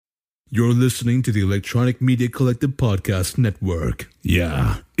You're listening to the Electronic Media Collective Podcast Network.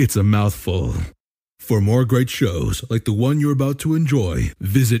 Yeah, it's a mouthful. For more great shows like the one you're about to enjoy,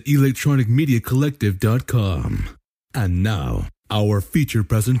 visit electronicmediacollective.com. And now, our feature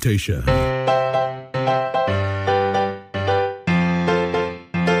presentation.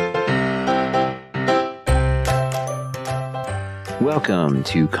 Welcome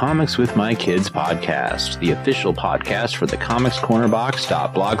to Comics with My Kids podcast, the official podcast for the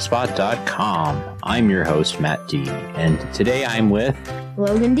comicscornerbox.blogspot.com. I'm your host, Matt D, and today I'm with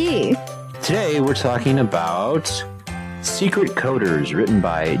Logan D. Today we're talking about Secret Coders, written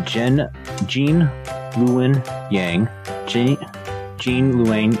by Jean Luen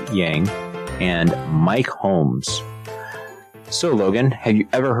Yang, and Mike Holmes. So, Logan, have you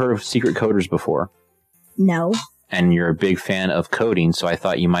ever heard of Secret Coders before? No. And you're a big fan of coding, so I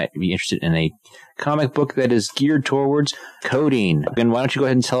thought you might be interested in a comic book that is geared towards coding. And why don't you go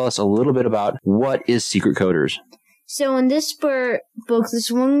ahead and tell us a little bit about what is Secret Coders? So in this book,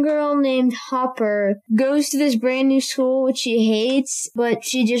 this one girl named Hopper goes to this brand new school which she hates, but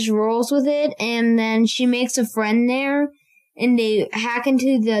she just rolls with it, and then she makes a friend there, and they hack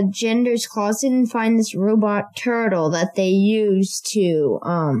into the gender's closet and find this robot turtle that they use to,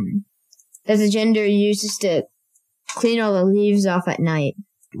 that the gender uses to clean all the leaves off at night.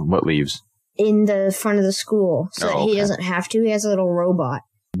 What leaves? In the front of the school, so that he doesn't have to. He has a little robot.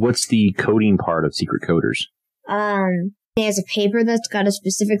 What's the coding part of Secret Coders? He has a paper that's got a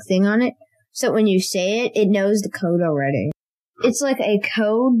specific thing on it, so when you say it, it knows the code already. It's like a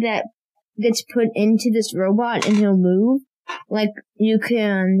code that gets put into this robot and he'll move. Like, you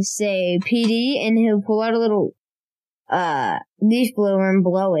can say PD and he'll pull out a little, leaf blower and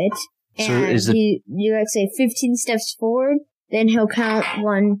blow it. And so you like say 15 steps forward, then he'll count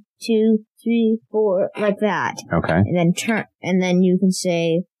 1, 2, 3, 4, like that. Okay. And then you can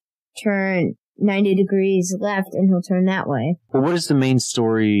say turn 90 degrees left, and he'll turn that way. Well, what is the main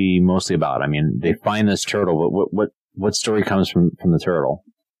story mostly about? I mean, they find this turtle, but what story comes from the turtle?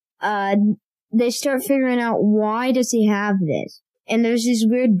 They start figuring out, why does he have this? And there's these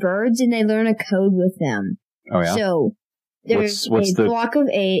weird birds, and they learn a code with them. Oh, yeah? So there's block of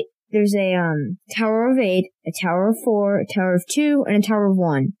 8. There's a tower of 8, a tower of 4, a tower of 2, and a tower of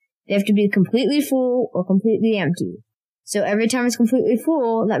 1. They have to be completely full or completely empty. So every time it's completely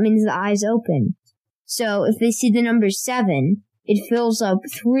full, that means the eye's open. So if they see the number 7, it fills up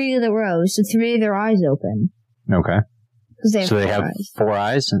 3 of the rows, so 3 of their eyes open. Okay. So they have 4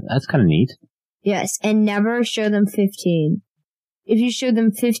 eyes? That's kind of neat. Yes, and never show them 15. If you show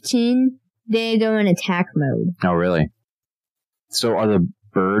them 15, they go in attack mode. Oh, really? So are the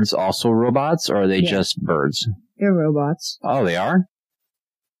birds also robots, or are they just birds? They're robots. Oh, they are?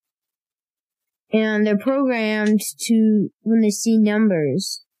 And they're programmed to, when they see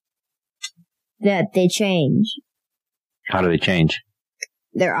numbers, that they change. How do they change?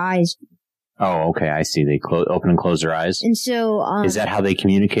 Their eyes. Oh, okay, I see. They open and close their eyes? And so, is that how they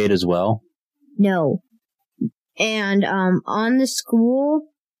communicate as well? No. And, on the school,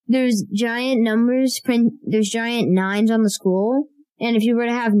 there's giant numbers, there's giant 9s on the school. And if you were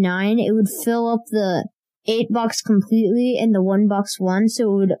to have 9, it would fill up the 8 box completely and the 1 box 1, so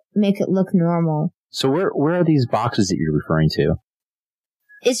it would make it look normal. So where are these boxes that you're referring to?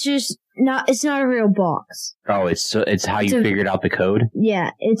 It's not a real box. Oh, it's how you figured out the code?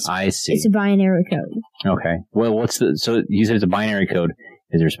 Yeah, I see. It's a binary code. Okay. Well, so you said it's a binary code.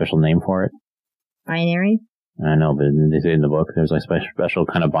 Is there a special name for it? Binary? I know, but they say in the book there's like a special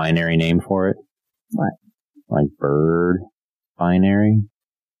kind of binary name for it. What? Like bird binary.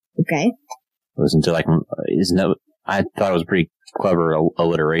 Okay. Listen to I thought it was pretty clever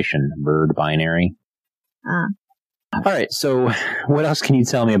alliteration. Bird binary. All right. So what else can you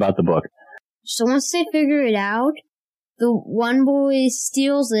tell me about the book? So once they figure it out, the one boy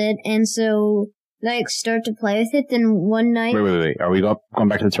steals it, and so start to play with it. Then one night. Wait. Are we going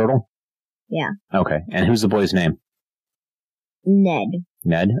back to the turtle? Yeah. Okay. And who's the boy's name? Ned.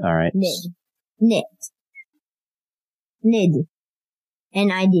 Ned? All right. Ned.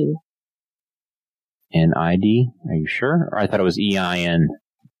 N-I-D. N-I-D? Are you sure? Or I thought it was E-I-N.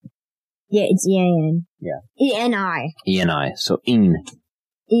 Yeah, it's E-I-N. Yeah. E-N-I. E-N-I. So, In.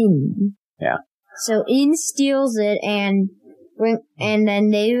 Yeah. So, In steals it and then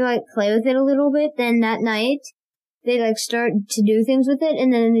they, play with it a little bit. Then that night, they, start to do things with it,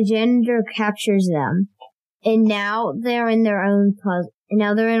 and then the janitor captures them. And now they're in their own puzzle. And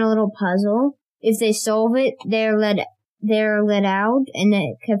now they're in a little puzzle. If they solve it, they're let out, and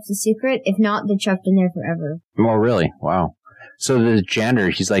it kept a secret. If not, they're trapped in there forever. Oh, really? Wow. So the janitor,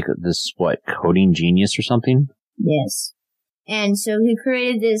 he's like this, coding genius or something? Yes. And so he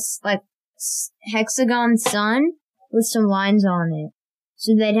created this, like, hexagon sun with some lines on it.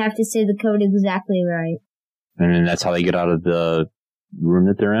 So they'd have to say the code exactly right. And then that's how they get out of the room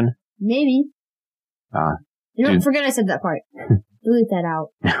that they're in? Maybe. Dude. Forget I said that part. Delete that out.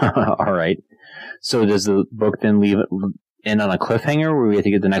 All right. So does the book then leave it end on a cliffhanger where we have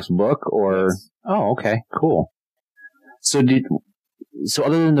to get the next book? Or Yes. Oh, okay, cool. So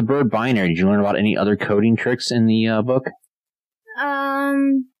other than the bird binary, did you learn about any other coding tricks in the book?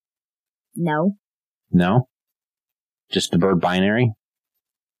 No. No? Just the bird binary?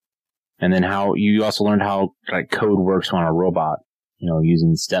 And then how you also learned how like code works on a robot,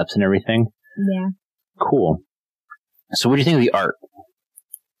 using steps and everything? Yeah. Cool. So what do you think of the art?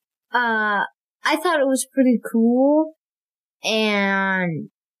 I thought it was pretty cool, and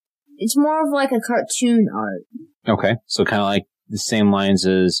it's more of like a cartoon art. Okay, so kind of like the same lines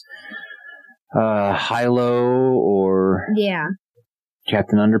as Hilo or Yeah.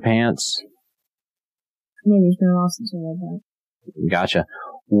 Captain Underpants. Maybe it's been a while since I read that. Gotcha.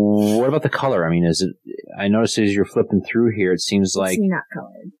 What about the color? I mean, I noticed as you're flipping through here, it seems like It's not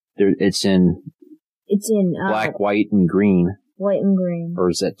colored. it's in It's in black, white, and green. white and green. Or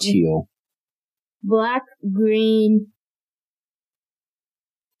is that teal? Black, green,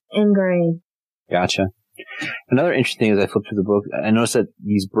 and gray. Gotcha. Another interesting thing as I flip through the book, I noticed that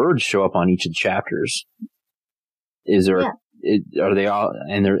these birds show up on each of the chapters. Is there? Yeah. Are they all?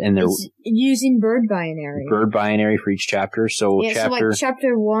 And they're It's using bird binary. bird binary for each chapter. So So like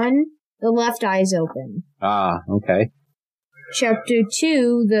chapter 1, the left eye is open. Okay. Chapter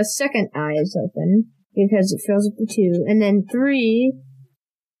 2, the second eye is open because it fills up the 2, and then 3.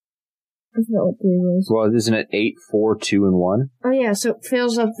 I forgot what 3 was. Well, isn't it 8, 4, 2, and 1? Oh yeah, so it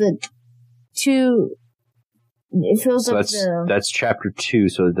fills up the 2. It fills So up the. that's chapter 2.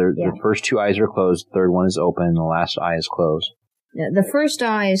 So the first 2 eyes are closed, the third one is open, and the last eye is closed. Yeah, the first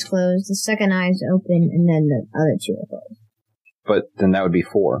eye is closed, the second eye is open, and then the other 2 are closed. But then that would be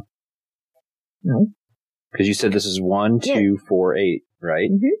 4. No. Because you said this is 1, 2, 4, 8, right?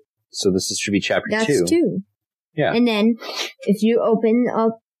 Mm-hmm. So this should be chapter 2. That's 2. Yeah. And then, if you open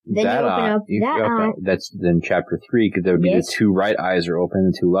up, then that you open up that eye. That's then chapter 3, because there would be the 2 right eyes are open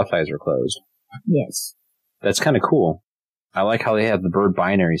and the 2 left eyes are closed. Yes. That's kind of cool. I like how they have the bird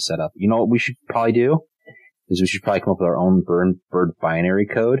binary set up. You know what we should probably do? Is we should probably come up with our own bird binary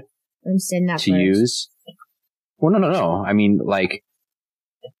code Instead not to birds. use. Well, no. I mean, like,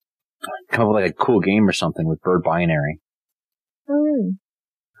 come up with like a cool game or something with bird binary. Oh, really?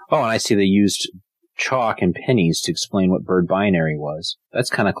 Oh, and I see they used chalk and pennies to explain what bird binary was. That's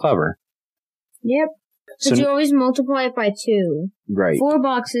kind of clever. Yep. But you always multiply it by 2. Right. 4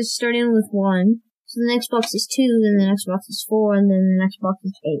 boxes starting with 1. So the next box is 2, then the next box is 4, and then the next box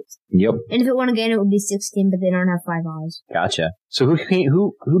is 8. Yep. And if it won again, it would be 16, but they don't have 5 eyes. Gotcha. So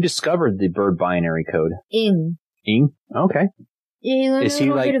who discovered the bird binary code? Ing. Ing? Okay. Yeah, he learned a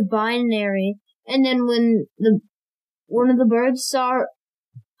little bit of binary, and then when one of the birds saw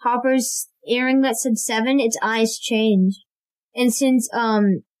Hopper's earring that said 7, its eyes changed. And since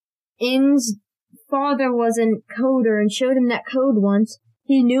Ing's father was a coder and showed him that code once,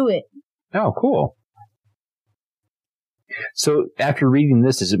 he knew it. Oh, cool. So after reading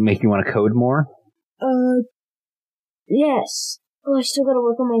this, does it make you want to code more? Yes. Oh, I still gotta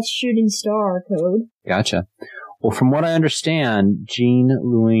work on my shooting star code. Gotcha. Well, from what I understand, Gene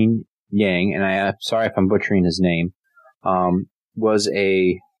Luen Yang, and I'm sorry if I'm butchering his name, was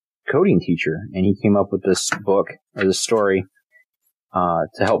a coding teacher, and he came up with this book, or this story, to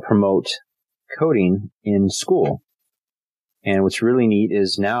help promote coding in school. And what's really neat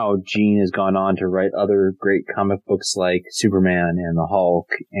is now Gene has gone on to write other great comic books like Superman and the Hulk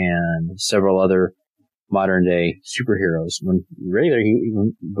and several other modern day superheroes.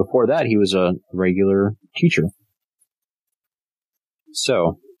 Before that, he was a regular teacher.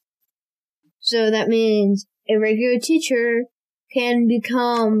 So that means a regular teacher can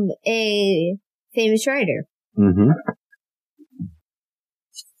become a famous writer. Mm-hmm.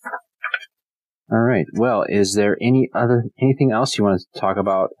 All right. Well, is there anything else you want to talk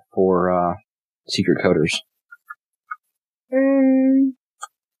about for Secret Coders?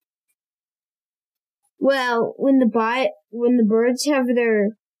 Well, when the birds have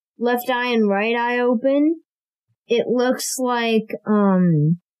their left eye and right eye open, it looks like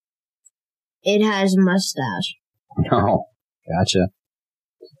it has a mustache. Oh, gotcha.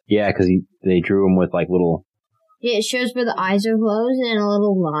 Yeah, because they drew him with like little. Yeah, it shows where the eyes are closed and a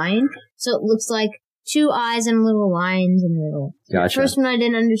little line, so it looks like 2 eyes and little lines in the middle. Gotcha. First, when I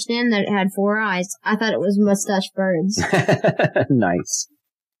didn't understand that it had 4 eyes, I thought it was mustache birds. Nice.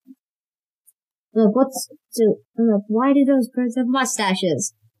 Why do those birds have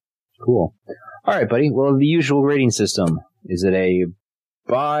mustaches? Cool. All right, buddy. Well, the usual rating system. Is it a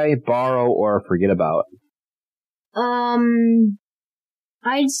buy, borrow, or forget about?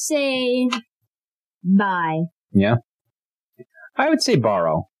 I'd say buy. Yeah? I would say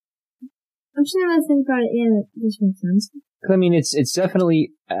borrow. I'm just gonna think about it. Yeah, this makes sense. I mean, it's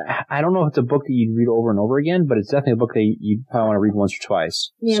definitely, I don't know if it's a book that you'd read over and over again, but it's definitely a book that you'd probably want to read once or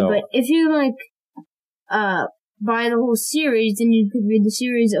twice. Yeah, so, but if you, buy the whole series, then you could read the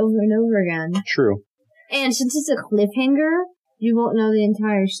series over and over again. True. And since it's a cliffhanger, you won't know the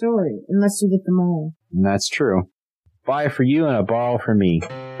entire story, unless you get them all. And that's true. Buy for you and a borrow for me.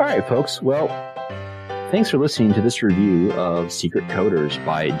 Alright, folks. Well, thanks for listening to this review of Secret Coders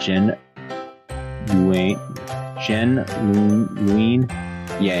by Jen Luen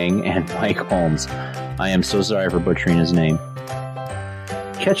Yang and Mike Holmes. I am so sorry for butchering his name.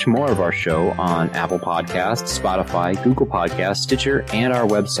 Catch more of our show on Apple Podcasts, Spotify, Google Podcasts, Stitcher, and our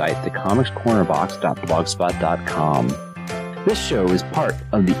website, thecomicscornerbox.blogspot.com. This show is part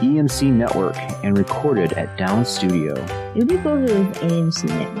of the EMC Network and recorded at Down Studio. You could go to the AMC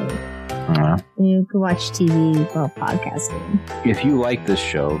Network. You can watch TV while podcasting. If you like this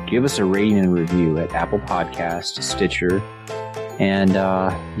show, give us a rating and review at Apple Podcasts, Stitcher, and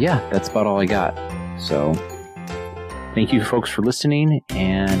that's about all I got. So, thank you folks for listening,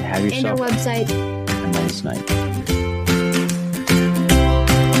 and have yourself and our website. A nice night.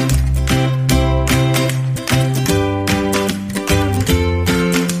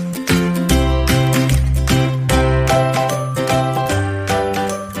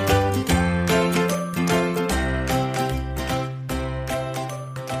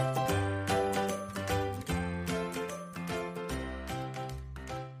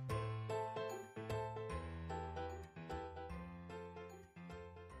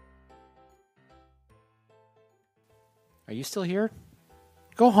 Are you still here?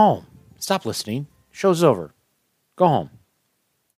 Go home. Stop listening. Show's over. Go home.